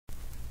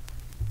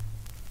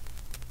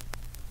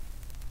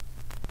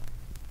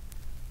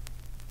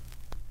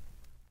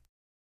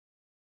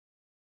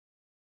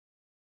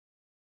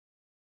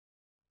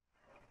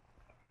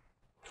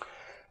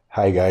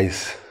Hi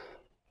guys,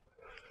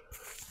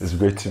 it's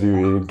great to be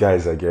with you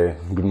guys again.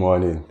 Good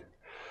morning.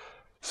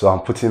 So I'm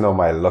putting on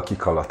my lucky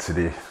color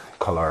today,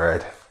 color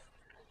red.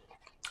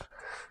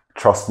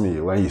 Trust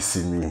me, when you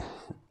see me,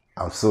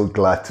 I'm so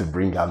glad to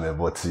bring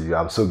Amebo to you.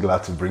 I'm so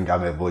glad to bring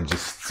Amebo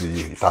just to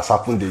you. It has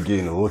happened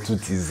again. What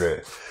is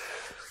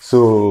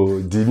So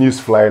the news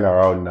flying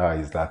around now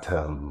is that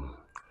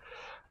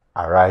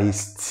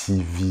Arise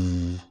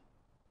TV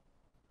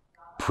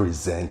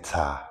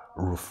presenter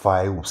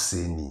Rufai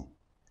Oseni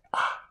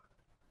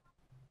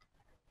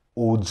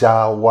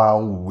Oja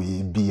one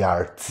way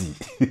BRT.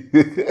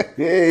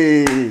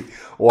 Hey,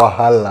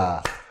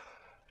 Wahala.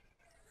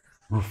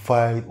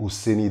 Rufai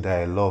Oseni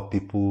that a lot of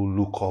people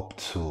look up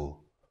to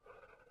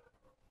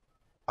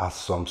as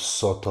some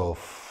sort of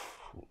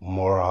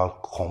moral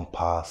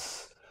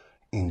compass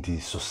in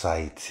the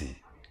society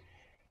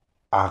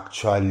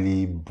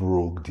actually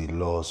broke the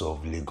laws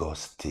of Lagos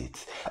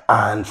State.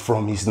 And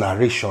from his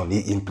narration,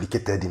 he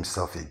implicated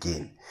himself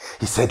again.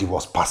 He said he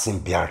was passing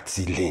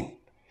BRT lane,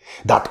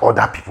 that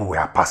other people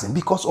were passing.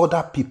 Because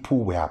other people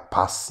were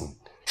passing,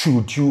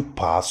 should you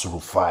pass,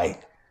 Rufai?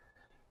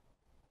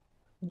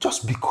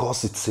 Just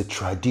because it's a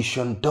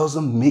tradition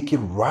doesn't make it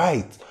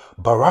right.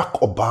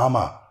 Barack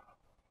Obama.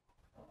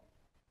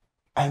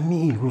 I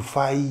mean,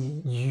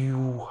 Rufai,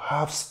 you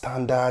have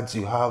standards,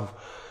 you have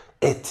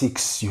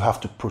ethics, you have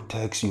to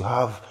protect, you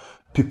have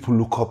people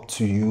look up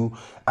to you.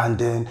 And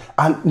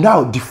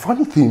now the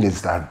funny thing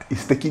is that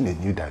it's taking a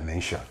new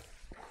dimension.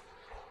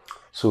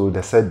 So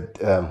they said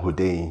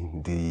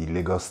Hussein, the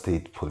Lagos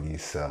State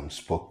Police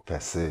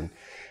spokesperson,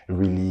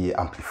 really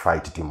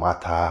amplified the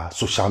matter.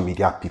 Social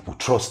media people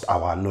trust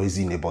our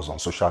noisy neighbors on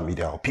social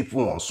media or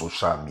people on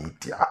social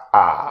media.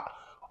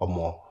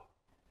 Omo,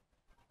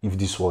 if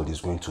this world is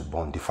going to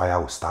burn, the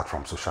fire will start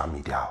from social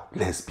media.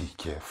 Let's be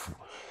careful.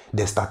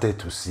 They started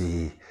to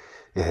say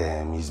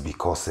it's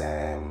because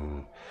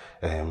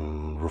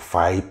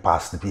Rufai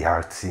passed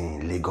BRT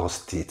in Lagos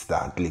State,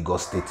 that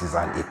Lagos State is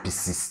an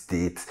APC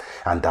state,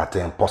 and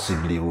that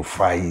possibly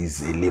Rufai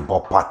is a Labour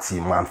Party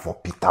man for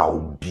Peter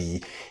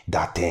Obi,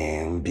 that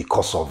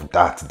because of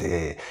that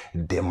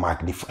they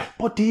magnify.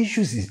 But the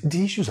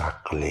issues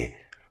are clear.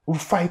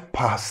 Rufai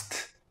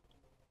passed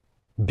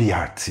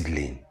BRT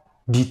lane.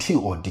 Did he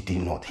or did he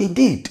not? He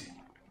did.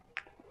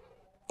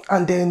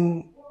 And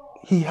then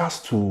he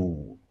has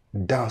to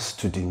dance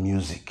to the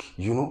music,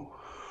 you know?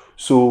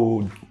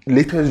 So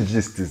latest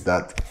gist is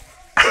that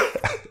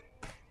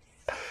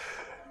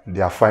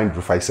they are fined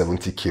Rufai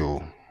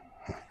 70K.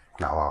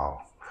 Now,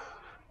 wow,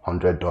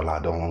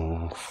 $100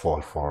 don't fall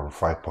for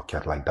Rufai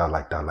pocket like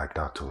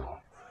that too.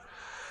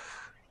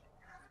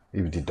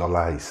 If the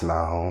dollar is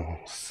now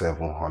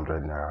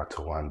 700 naira to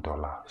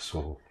 $1,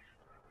 so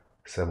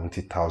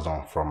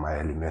 70,000 from my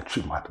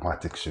elementary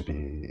mathematics should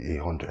be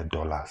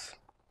 $100.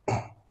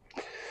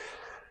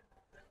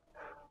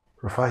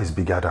 Rufai is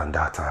bigger than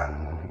that,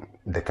 and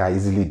they can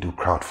easily do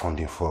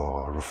crowdfunding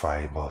for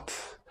Rufai, but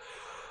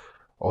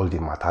all the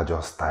matter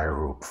just tie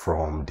rope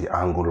from the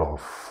angle of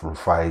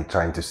Rufai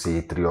trying to say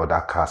 3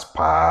 other cars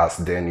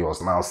passed. Then he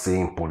was now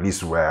saying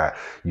police were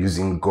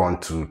using gun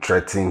to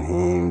threaten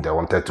him. They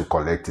wanted to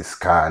collect his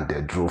car and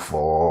they drove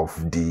off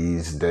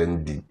this.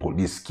 Then the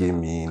police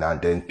came in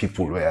and then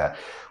people were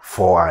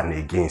for and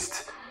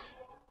against.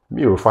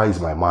 Me, Rufai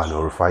is my man,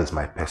 or Rufai is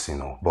my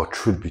person. But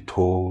truth be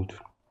told,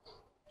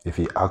 if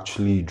he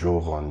actually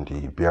drove on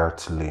the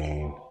BRT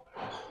lane,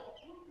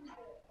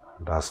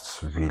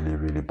 that's really,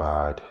 really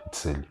bad.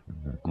 It's a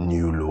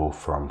new low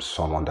from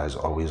someone that is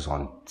always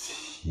on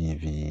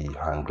TV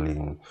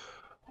handling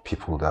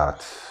people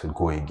that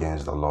go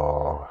against the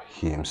law.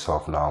 He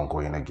himself now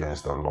going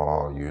against the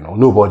law, you know.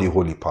 Nobody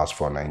wholly passed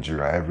for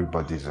Nigeria.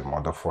 Everybody's a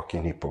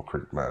motherfucking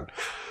hypocrite, man.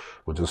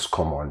 We just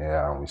come on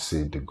here and we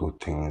say the good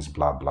things,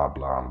 blah, blah,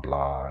 blah, and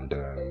blah. And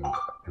then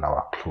in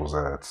our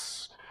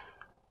closets,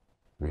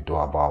 we do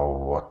about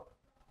what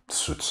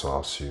suits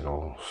us, you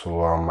know. So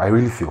I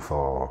really feel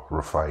for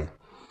Rufai,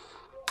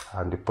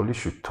 and the police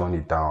should tone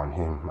it down on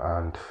him.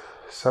 And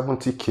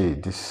 70K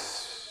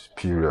this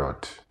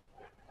period,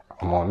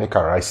 I'm gonna make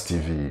a Rice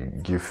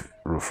TV give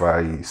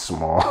Rufai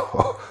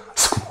small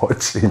small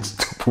change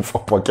to put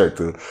for pocket,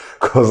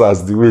 because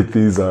as the way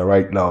things are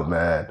right now,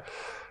 man,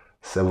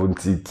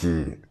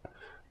 70K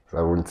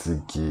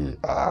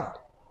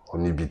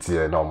only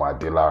BTN on my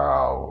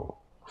dealer.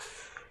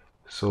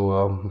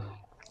 So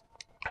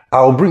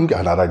I'll bring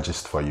another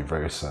gist for you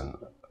very soon.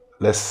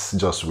 Let's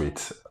just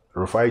wait.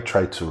 Rufai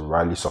tried to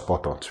rally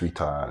support on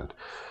Twitter, and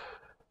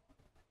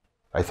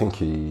I think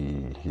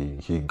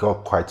he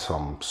got quite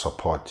some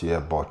support, yeah,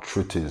 but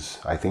truth is,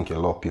 I think a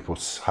lot of people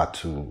had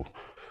to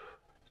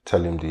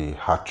tell him the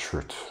hard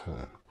truth.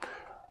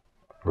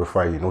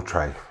 Rufai, you no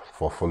try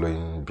for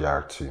following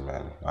BRT,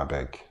 man. I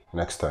beg.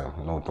 Next time,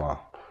 no more.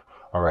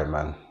 Alright,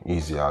 man.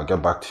 Easy. I'll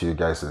get back to you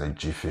guys in a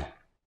jiffy.